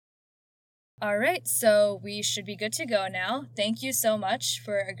All right, so we should be good to go now. Thank you so much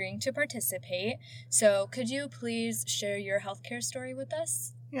for agreeing to participate. So could you please share your healthcare story with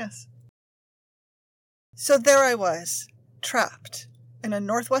us? Yes. So there I was, trapped in a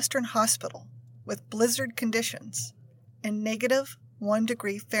northwestern hospital with blizzard conditions and negative 1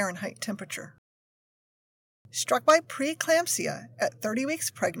 degree Fahrenheit temperature. Struck by preeclampsia at 30 weeks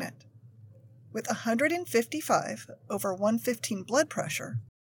pregnant, with 155/115 blood pressure,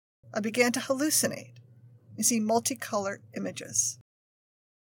 I began to hallucinate and see multicolored images.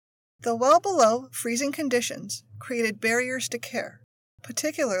 The well below freezing conditions created barriers to care,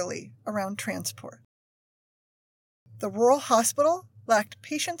 particularly around transport. The rural hospital lacked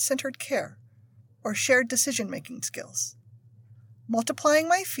patient-centered care or shared decision-making skills, multiplying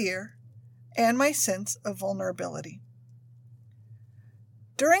my fear and my sense of vulnerability.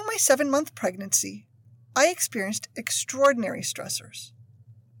 During my 7-month pregnancy, I experienced extraordinary stressors,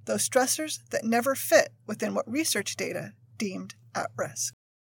 those stressors that never fit within what research data deemed at risk.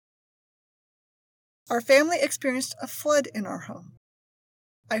 Our family experienced a flood in our home.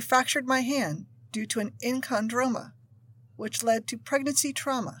 I fractured my hand due to an enchondroma, which led to pregnancy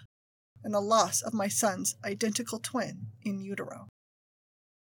trauma and the loss of my son's identical twin in utero.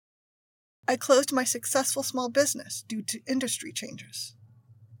 I closed my successful small business due to industry changes.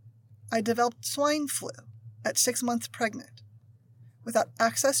 I developed swine flu at 6 months pregnant, without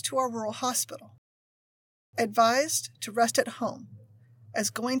access to our rural hospital, advised to rest at home,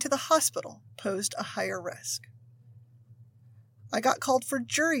 as going to the hospital posed a higher risk. I got called for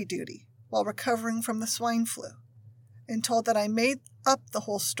jury duty while recovering from the swine flu, and told that I made up the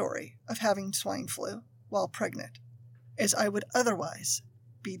whole story of having swine flu while pregnant, as I would otherwise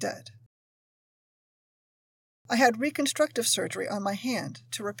be dead. I had reconstructive surgery on my hand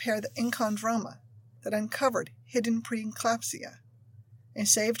to repair the enchondroma that uncovered hidden preeclampsia and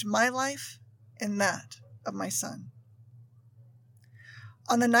saved my life and that of my son.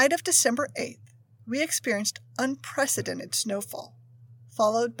 On the night of December 8th, we experienced unprecedented snowfall,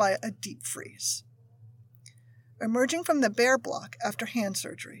 followed by a deep freeze. Emerging from the bear block after hand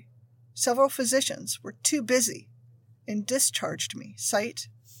surgery, several physicians were too busy and discharged me sight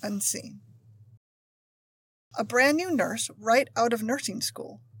unseen. A brand new nurse right out of nursing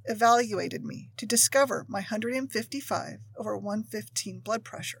school evaluated me to discover my 155/115 blood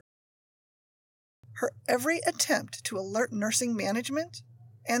pressure. Her every attempt to alert nursing management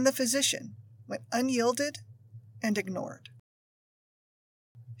and the physician went unyielded and ignored.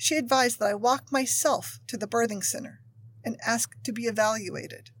 She advised that I walk myself to the birthing center and ask to be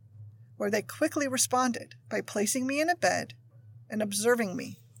evaluated, where they quickly responded by placing me in a bed and observing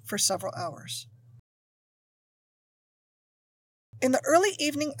me for several hours. In the early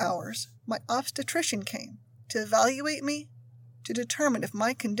evening hours, my obstetrician came to evaluate me to determine if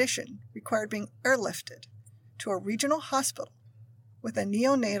my condition required being airlifted to a regional hospital with a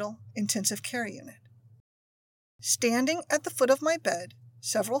neonatal intensive care unit. Standing at the foot of my bed,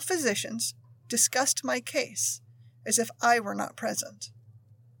 several physicians discussed my case as if I were not present.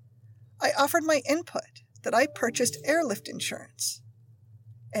 I offered my input that I purchased airlift insurance,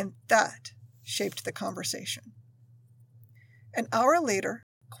 and that shaped the conversation. An hour later,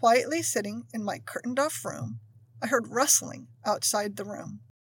 quietly sitting in my curtained-off room, I heard rustling outside the room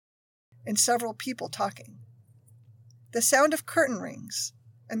and several people talking. The sound of curtain rings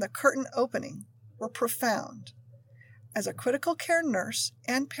and the curtain opening were profound as a critical care nurse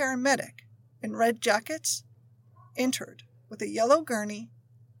and paramedic in red jackets entered with a yellow gurney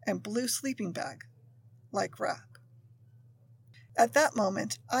and blue sleeping bag, like wrap. At that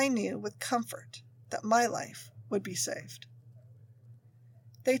moment, I knew with comfort that my life would be saved.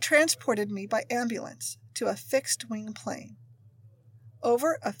 They transported me by ambulance to a fixed-wing plane,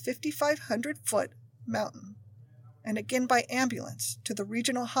 over a 5,500-foot mountain, and again by ambulance to the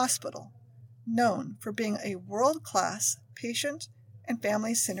regional hospital, known for being a world-class patient and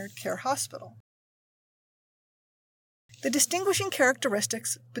family-centered care hospital. The distinguishing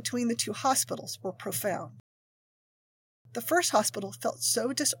characteristics between the two hospitals were profound. The first hospital felt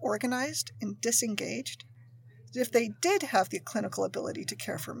so disorganized and disengaged that if they did have the clinical ability to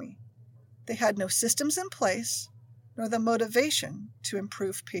care for me, they had no systems in place nor the motivation to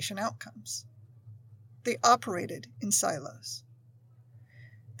improve patient outcomes. They operated in silos.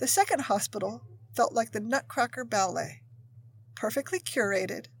 The second hospital felt like the Nutcracker Ballet, perfectly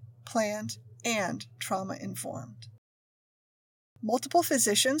curated, planned, and trauma-informed. Multiple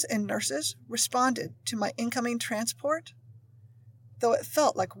physicians and nurses responded to my incoming transport, though it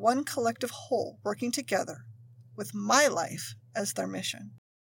felt like one collective whole working together with my life as their mission.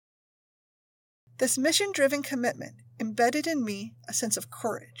 This mission-driven commitment embedded in me a sense of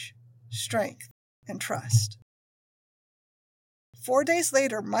courage strength, and trust. 4 days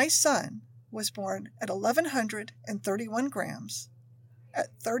later, my son was born at 1,131 grams at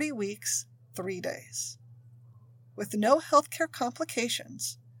 30 weeks, 3 days. With no healthcare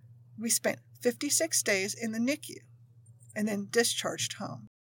complications, we spent 56 days in the NICU and then discharged home.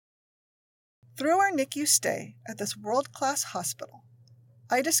 Through our NICU stay at this world-class hospital,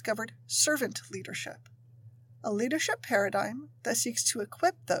 I discovered servant leadership, a leadership paradigm that seeks to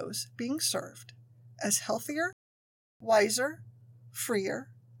equip those being served as healthier, wiser, freer,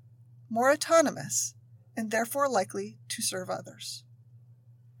 more autonomous, and therefore likely to serve others.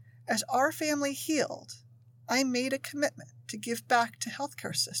 As our family healed, I made a commitment to give back to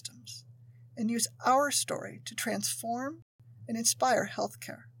healthcare systems and use our story to transform and inspire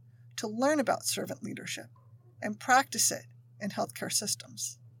healthcare, to learn about servant leadership and practice it in healthcare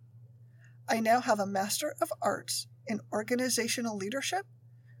systems. I now have a Master of Arts in Organizational Leadership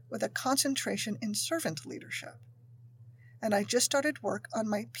with a concentration in servant leadership. And I just started work on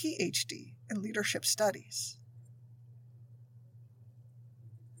my PhD in leadership studies.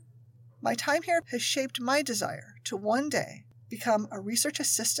 My time here has shaped my desire to one day become a research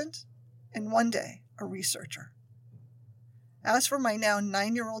assistant and one day a researcher. As for my now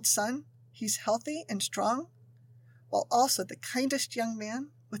 9-year-old son, he's healthy and strong, while also the kindest young man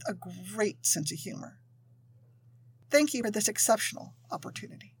with a great sense of humor. Thank you for this exceptional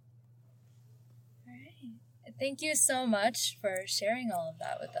opportunity. All right. Thank you so much for sharing all of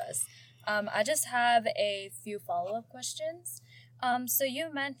that with us. I just have a few follow-up questions. So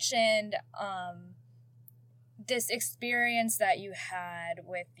you mentioned this experience that you had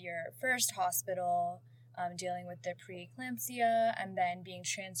with your first hospital, dealing with the preeclampsia, and then being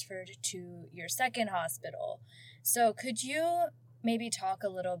transferred to your second hospital. So could you maybe talk a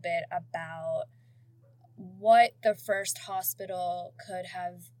little bit about what the first hospital could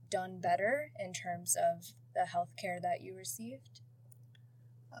have done better in terms of the healthcare that you received?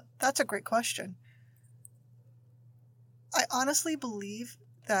 That's a great question. I honestly believe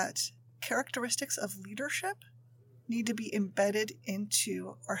that characteristics of leadership need to be embedded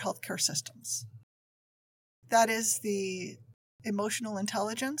into our healthcare systems. That is the emotional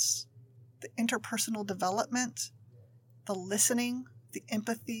intelligence, the interpersonal development, the listening, the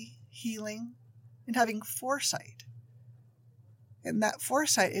empathy, healing, and having foresight. And that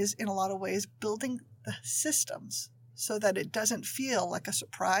foresight is, in a lot of ways, building the systems so that it doesn't feel like a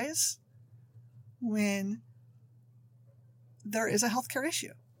surprise when there is a healthcare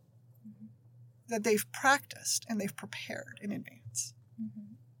issue, that they've practiced and they've prepared in advance.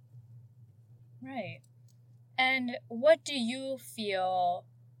 Mm-hmm. Right. And what do you feel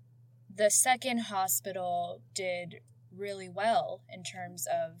the second hospital did really well in terms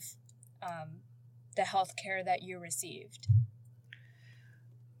of the health care that you received?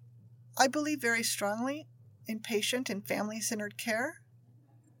 I believe very strongly in patient and family-centered care.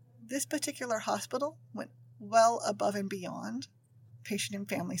 This particular hospital went well above and beyond patient and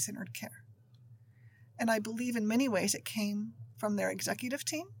family-centered care. And I believe in many ways it came from their executive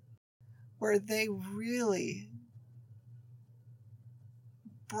team, where they really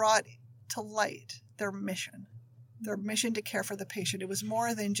brought to light their mission to care for the patient. It was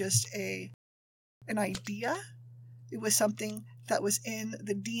more than just an idea. It was something that was in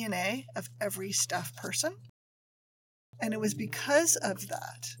the DNA of every staff person. And it was because of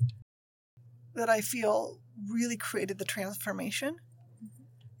that I feel really created the transformation.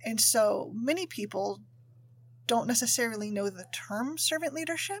 And so many people don't necessarily know the term servant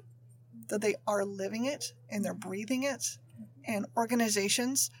leadership, that they are living it and they're breathing it. And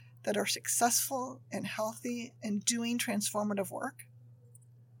organizations that are successful and healthy and doing transformative work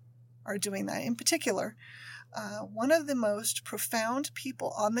are doing that. In particular, one of the most profound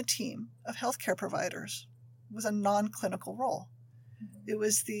people on the team of healthcare providers was a non-clinical role. It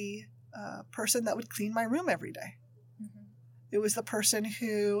was the person that would clean my room every day. It was the person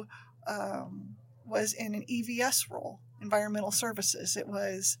who was in an EVS role, environmental services. It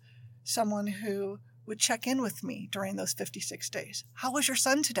was someone who would check in with me during those 56 days. How was your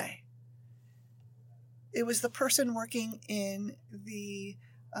son today? It was the person working in the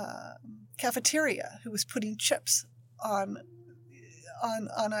cafeteria who was putting chips on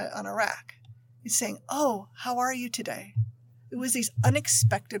a rack and saying, "Oh, how are you today?" It was these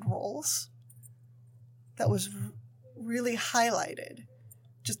unexpected roles that was really highlighted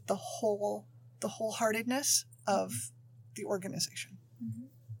just the wholeheartedness of the organization. Mm-hmm.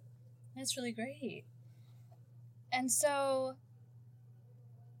 That's really great. And so,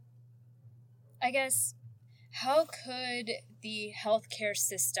 I guess, how could the healthcare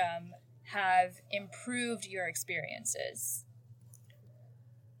system have improved your experiences?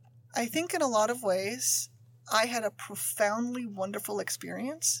 I think in a lot of ways, I had a profoundly wonderful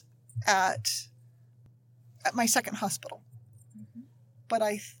experience at my second hospital. Mm-hmm. But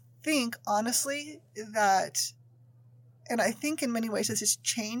I think, honestly, that, and I think in many ways this has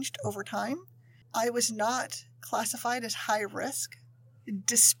changed over time, I was not classified as high risk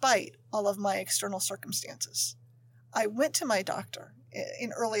despite all of my external circumstances. I went to my doctor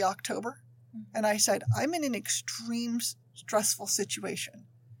in early October, and I said, I'm in an extreme stressful situation.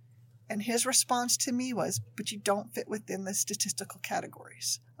 And his response to me was, but you don't fit within the statistical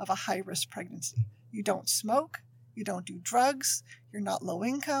categories of a high-risk pregnancy. You don't smoke, you don't do drugs, you're not low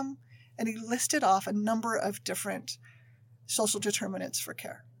income. And he listed off a number of different social determinants for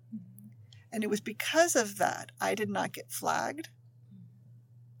care. And it was because of that I did not get flagged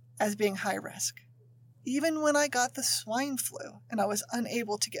as being high risk. Even when I got the swine flu and I was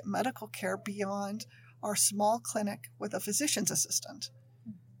unable to get medical care beyond our small clinic with a physician's assistant,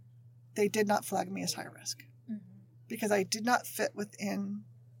 they did not flag me as high risk because I did not fit within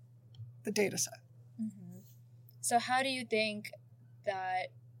the data set. Mm-hmm. So how do you think that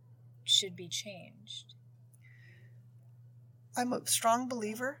should be changed? I'm a strong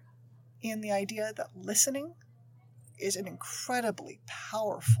believer in the idea that listening is an incredibly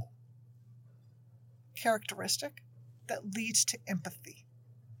powerful characteristic that leads to empathy.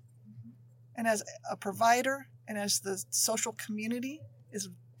 And as a provider and as the social community is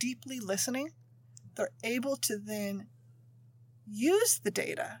deeply listening, they're able to then use the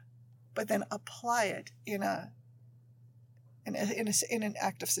data, but then apply it in an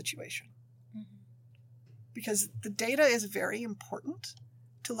active situation. Mm-hmm. Because the data is very important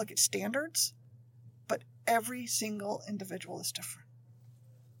to look at standards, but every single individual is different.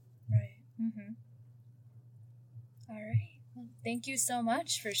 Right. Mm-hmm. All right. Well, thank you so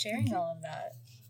much for sharing all of that.